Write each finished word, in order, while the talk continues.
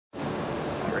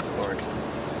Lord.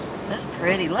 That's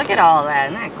pretty. Look at all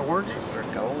that. Isn't that gorgeous?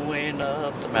 We're going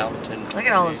up the mountain. Look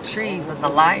at all those trees with the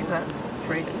lights. That's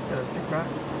pretty.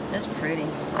 That's pretty.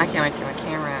 I can't wait to get my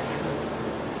camera out here.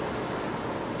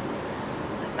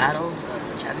 The battles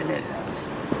of Chattanooga.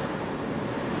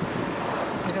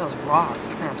 Look at those rocks.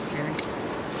 It's kind of scary.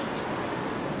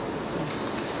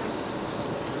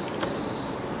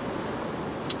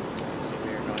 It's a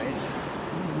weird noise.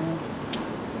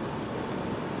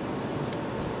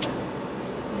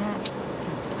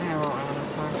 I won't have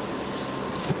this one.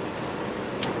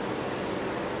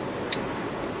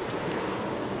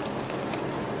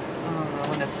 I don't know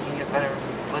when this can get better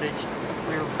footage,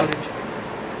 clear footage.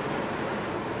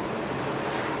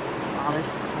 Oh, this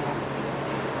is cool.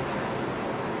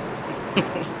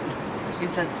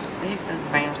 he says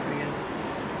Van's pretty good.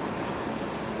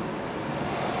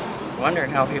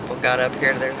 Wondering how people got up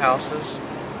here to their houses.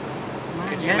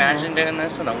 Could you imagine doing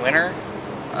this in the winter?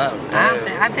 Oh no.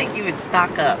 I think you would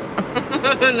stock up.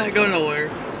 Not go nowhere.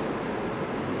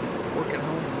 Work at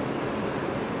home.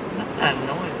 What's that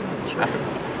noise?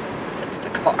 It's the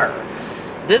car.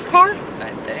 This car?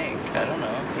 I think. I don't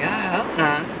know. Yeah, I hope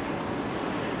not.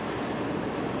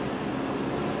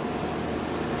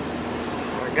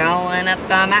 We're going up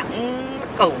the mountain.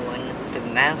 We're going up the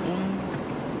mountain.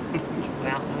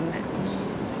 Mountain.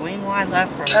 Swing wide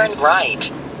left for Turn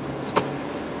right.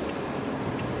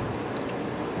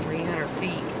 300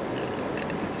 feet.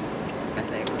 I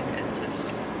think it's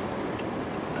just.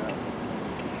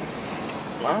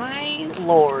 My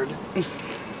lord.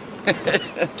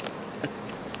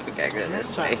 Okay, good.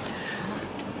 This way.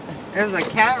 There's a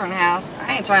cavern house.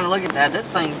 I ain't trying to look at that. This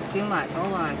thing's too much.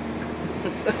 Hold on.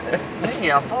 We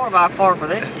need a 4x4 for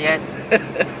this shit.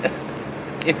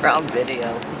 You're on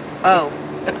video. Oh.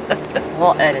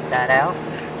 We'll edit that out.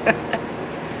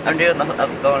 I'm doing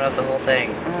I'm going up the whole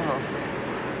thing. Oh.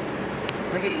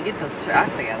 Look at you get those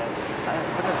eyes together.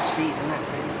 Look at the trees, isn't that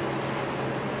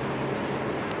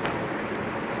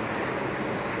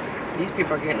pretty? These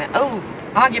people are getting it. Oh,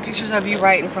 I'll get pictures of you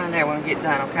right in front of there when we get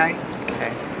done, okay?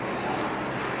 Okay.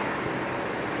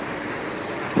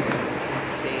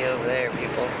 See you over there,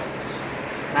 people.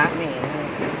 Not me.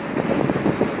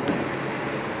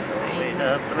 Going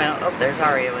up the mountain. Oh, there's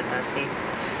Aria with us. See?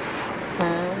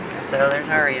 So there's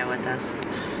Aria with us.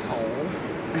 Oh.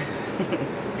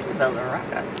 Those are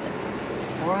right up there.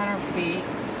 400 feet,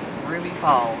 Ruby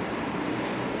Falls.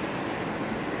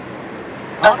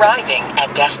 Arriving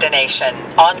at destination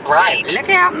on right. Look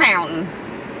out, mountain.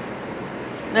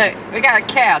 Look, we got a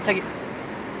cow. Take it.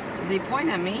 Is he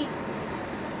pointing at me?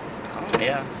 Oh,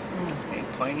 yeah. He's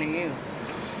pointing at you.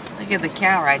 Look at the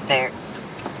cow right there.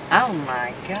 Oh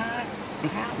my God.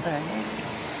 How the heck?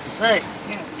 Look.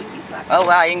 Yeah, Oh,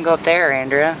 wow. You can go up there,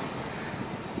 Andrea.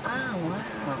 oh,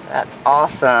 wow. That's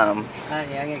awesome. Oh,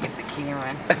 yeah, I gotta get the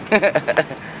camera.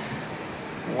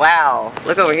 Wow.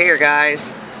 Look over here, guys.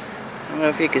 I don't know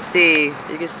if you can see.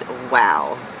 You can see.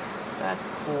 Wow. That's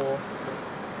cool.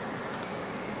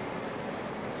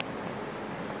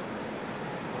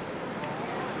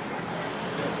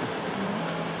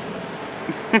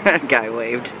 That guy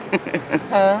waved.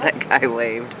 Huh? That guy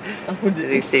waved. Oh, Did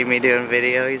he see me doing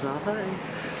video? He's all, hi.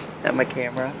 At my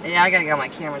camera. Yeah, I gotta get my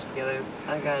cameras together.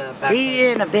 I gotta See you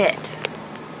in a bit.